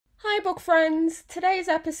book friends! Today's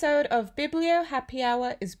episode of Biblio Happy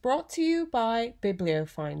Hour is brought to you by Biblio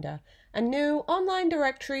Finder, a new online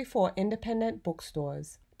directory for independent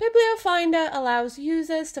bookstores. Biblio Finder allows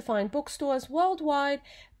users to find bookstores worldwide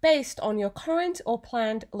based on your current or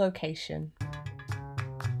planned location.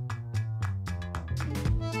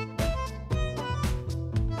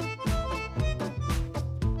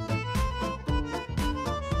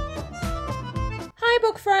 Hi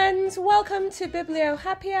book friends, welcome to Biblio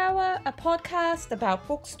Happy Hour, a podcast about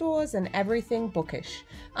bookstores and everything bookish.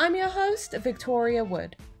 I'm your host, Victoria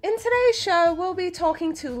Wood. In today's show, we'll be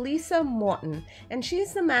talking to Lisa Morton, and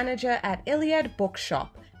she's the manager at Iliad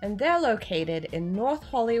Bookshop, and they're located in North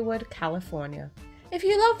Hollywood, California. If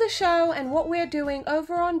you love the show and what we're doing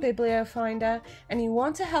over on Biblio Finder, and you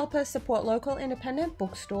want to help us support local independent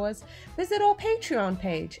bookstores, visit our Patreon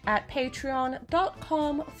page at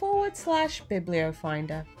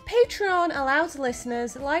patreon.com/bibliofinder. Patreon allows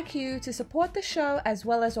listeners like you to support the show as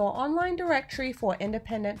well as our online directory for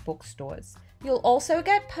independent bookstores. You'll also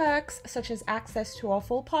get perks such as access to our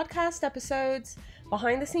full podcast episodes,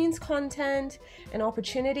 behind-the-scenes content, an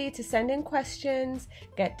opportunity to send in questions,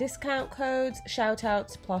 get discount codes,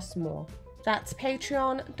 shoutouts, plus more. That's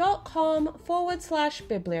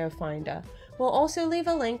patreon.com/bibliofinder. We'll also leave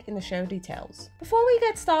a link in the show details. Before we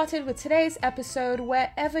get started with today's episode,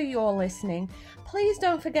 wherever you're listening, please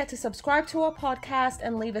don't forget to subscribe to our podcast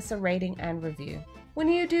and leave us a rating and review. When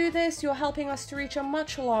you do this, you're helping us to reach a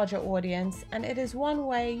much larger audience, and it is one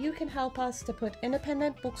way you can help us to put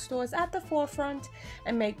independent bookstores at the forefront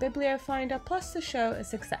and make Biblio Finder plus the show a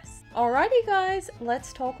success. Alrighty guys,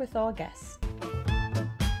 let's talk with our guest.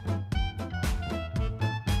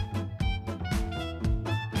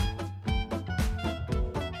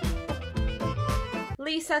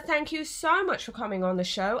 Lisa, thank you so much for coming on the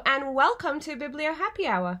show, and welcome to Biblio Happy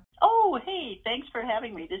Hour. Oh, hey, thanks for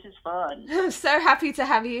having me. This is fun. I'm so happy to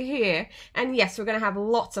have you here. And yes, we're going to have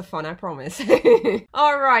lots of fun, I promise.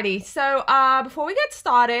 Alrighty, so before we get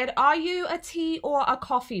started, are you a tea or a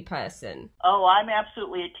coffee person? Oh, I'm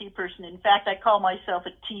absolutely a tea person. In fact, I call myself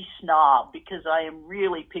a tea snob because I am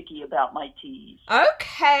really picky about my teas.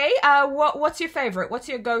 Okay, what's your favorite? What's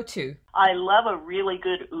your go-to? I love a really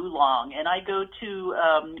good oolong, and I go to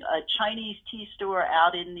a Chinese tea store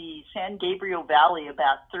out in the San Gabriel Valley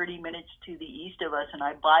about 30 minutes to the east of us, and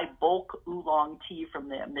I buy bulk oolong tea from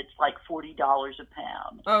them. It's like $40 a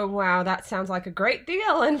pound. Oh, wow, that sounds like a great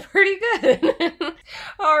deal and pretty good.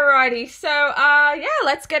 Alrighty, so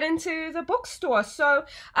let's get into the bookstore. So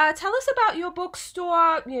tell us about your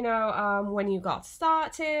bookstore, when you got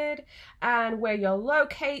started and where you're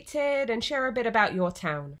located, and share a bit about your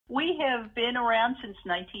town. We have been around since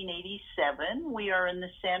 1987. We are in the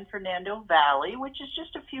San Fernando Valley, which is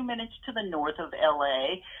just a few minutes to the north of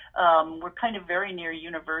LA. We're kind of very near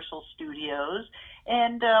Universal Studios,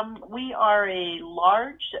 and we are a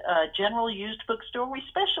large general used bookstore. We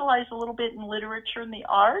specialize a little bit in literature and the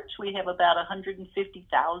arts. We have about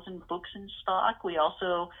 150,000 books in stock. We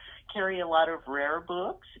also carry a lot of rare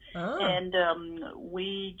books, and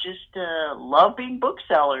we just love being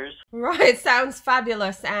booksellers. Right, sounds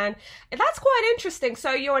fabulous, and that's quite interesting.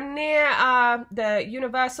 So you're near the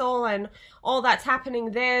Universal and all that's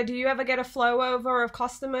happening there. Do you ever get a flow over of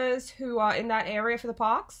customers who are in that area for the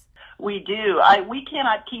parks? We do. We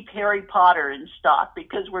cannot keep Harry Potter in stock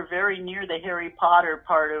because we're very near the Harry Potter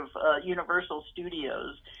part of Universal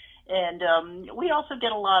Studios. And we also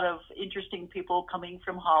get a lot of interesting people coming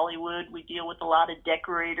from Hollywood. We deal with a lot of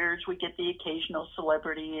decorators. We get the occasional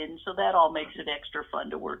celebrity in, so that all makes it extra fun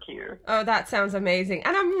to work here. Oh, that sounds amazing.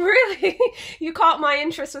 And you caught my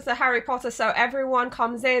interest with the Harry Potter, so everyone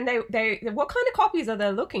comes in. They what kind of copies are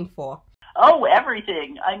they looking for? Oh,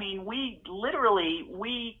 everything. I mean, we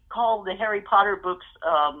call the Harry Potter books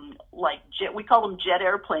we call them jet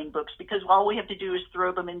airplane books because all we have to do is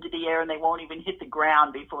throw them into the air and they won't even hit the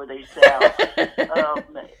ground before they sell.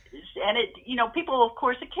 And people, of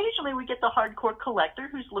course, occasionally we get the hardcore collector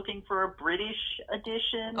who's looking for a British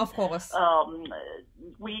edition. Of course.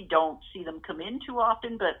 We don't see them come in too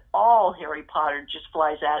often, but all Harry Potter just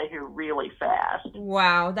flies out of here really fast.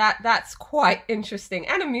 Wow, that's quite interesting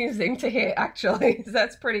and amusing to hear, actually.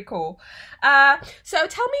 That's pretty cool. So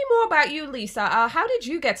tell me more about you, Lisa. How did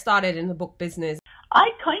you get started in the book business?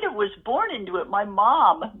 I kind of was born into it. My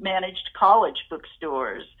mom managed college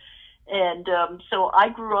bookstores. And so I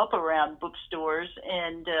grew up around bookstores,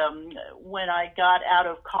 and when I got out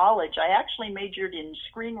of college, I actually majored in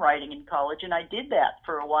screenwriting in college, and I did that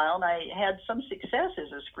for a while, and I had some success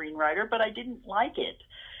as a screenwriter, but I didn't like it.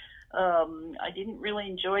 I didn't really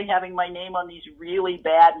enjoy having my name on these really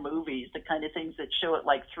bad movies, the kind of things that show at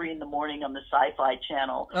like 3 a.m. on the Sci-Fi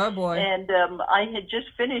Channel. Oh, boy. And I had just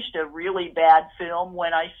finished a really bad film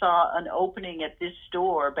when I saw an opening at this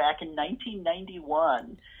store back in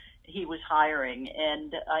 1991. He was hiring,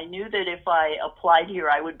 and I knew that if I applied here,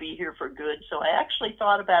 I would be here for good. So I actually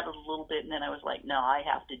thought about it a little bit, and then I was like, no, I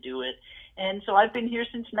have to do it. And so I've been here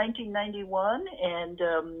since 1991, and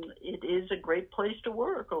it is a great place to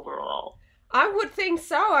work overall. I would think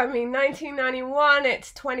so. I mean, 1991,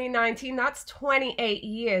 it's 2019. That's 28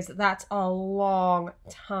 years. That's a long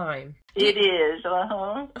time. It is,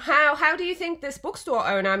 uh-huh. How do you think this bookstore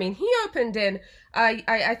owner, I mean, he opened in,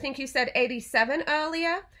 I think you said 87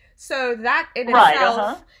 earlier. So that in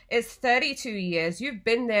itself is 32 years. You've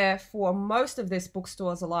been there for most of this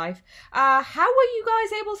bookstore's life. How were you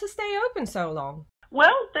guys able to stay open so long?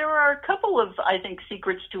 Well, there are a couple of, I think,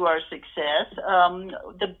 secrets to our success.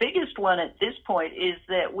 The biggest one at this point is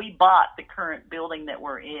that we bought the current building that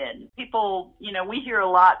we're in. People, we hear a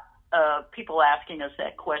lot of people asking us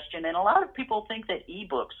that question, and a lot of people think that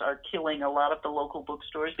ebooks are killing a lot of the local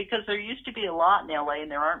bookstores because there used to be a lot in LA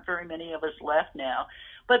and there aren't very many of us left now.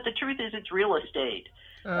 But the truth is it's real estate.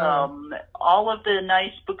 All of the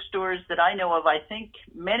nice bookstores that I know of, I think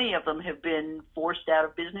many of them have been forced out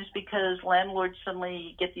of business because landlords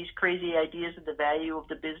suddenly get these crazy ideas of the value of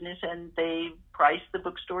the business and they price the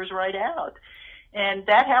bookstores right out. And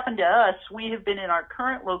that happened to us. We have been in our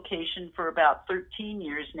current location for about 13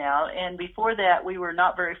 years now, and before that we were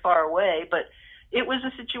not very far away, but it was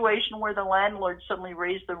a situation where the landlord suddenly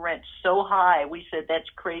raised the rent so high, we said, that's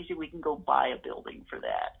crazy, we can go buy a building for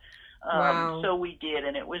that. Wow. So we did,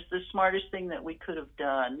 and it was the smartest thing that we could have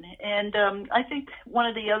done. And I think one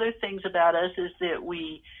of the other things about us is that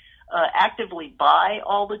we actively buy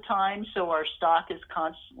all the time, so our stock is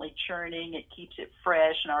constantly churning. It keeps it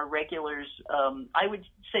fresh, and our regulars, I would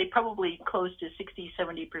say probably close to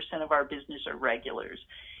 60-70% of our business are regulars.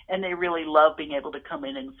 And they really love being able to come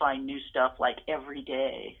in and find new stuff like every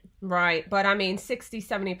day. Right. But I mean,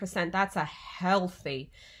 60-70%, that's a healthy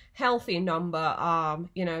number,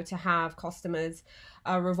 to have customers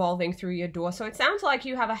revolving through your door. So it sounds like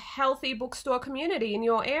you have a healthy bookstore community in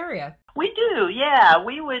your area. We do, yeah.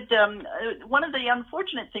 We would, one of the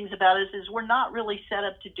unfortunate things about us is we're not really set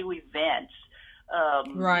up to do events.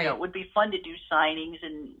 Right. It would be fun to do signings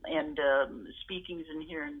and speakings in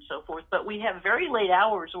here and so forth, but we have very late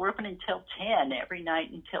hours. We're open until 10 every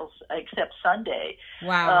night except Sunday.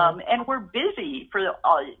 Wow. And we're busy for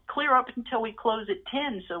clear up until we close at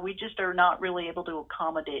 10, so we just are not really able to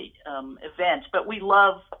accommodate events. But we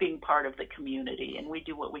love being part of the community, and we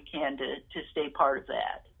do what we can to stay part of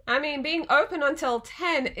that. I mean, being open until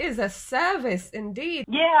 10 is a service indeed.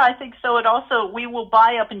 Yeah, I think so. It also, we will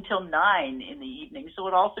buy up until 9 in the evening, so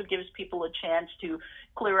it also gives people a chance to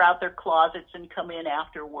clear out their closets and come in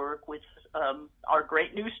after work with our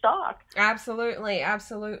great new stock. Absolutely,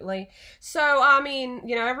 absolutely. So, I mean,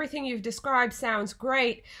 everything you've described sounds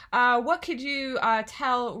great. What could you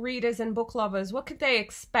tell readers and book lovers? What could they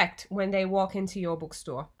expect when they walk into your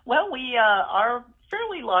bookstore? Well, we are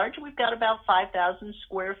fairly large. We've got about 5,000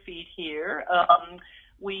 square feet here.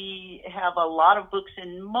 We have a lot of books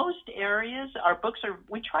in most areas.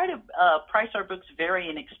 We try to price our books very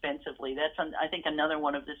inexpensively. That's, I think, another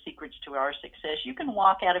one of the secrets to our success. You can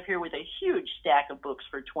walk out of here with a huge stack of books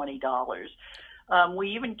for $20.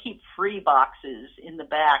 We even keep free boxes in the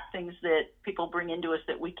back, things that people bring into us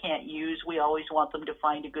that we can't use. We always want them to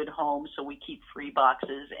find a good home, so we keep free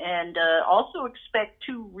boxes. And also expect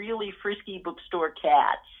 2 really frisky bookstore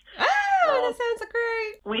cats. That sounds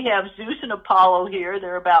great. We have Zeus and Apollo here.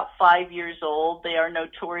 They're about 5 years old. They are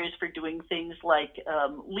notorious for doing things like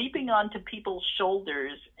leaping onto people's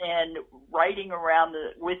shoulders and riding around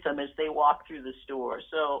with them as they walk through the store.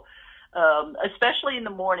 So especially in the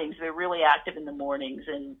mornings, they're really active in the mornings,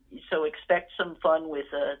 and so expect some fun with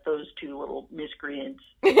those 2 little miscreants.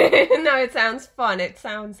 No, it sounds fun. It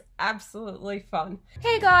sounds absolutely fun.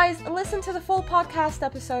 Hey guys, listen to the full podcast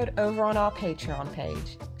episode over on our Patreon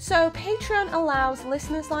page. So Patreon allows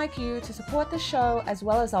listeners like you to support the show as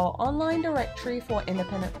well as our online directory for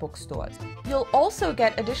independent bookstores. You'll also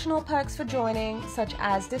get additional perks for joining, such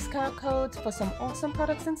as discount codes for some awesome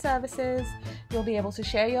products and services. You'll be able to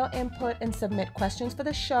share your input and submit questions for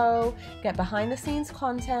the show, get behind the scenes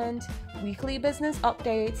content, weekly business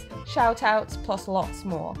updates, shout outs, plus lots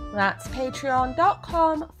more. That's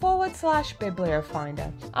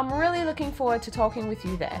patreon.com/bibliofinder. I'm really looking forward to talking with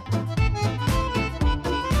you there.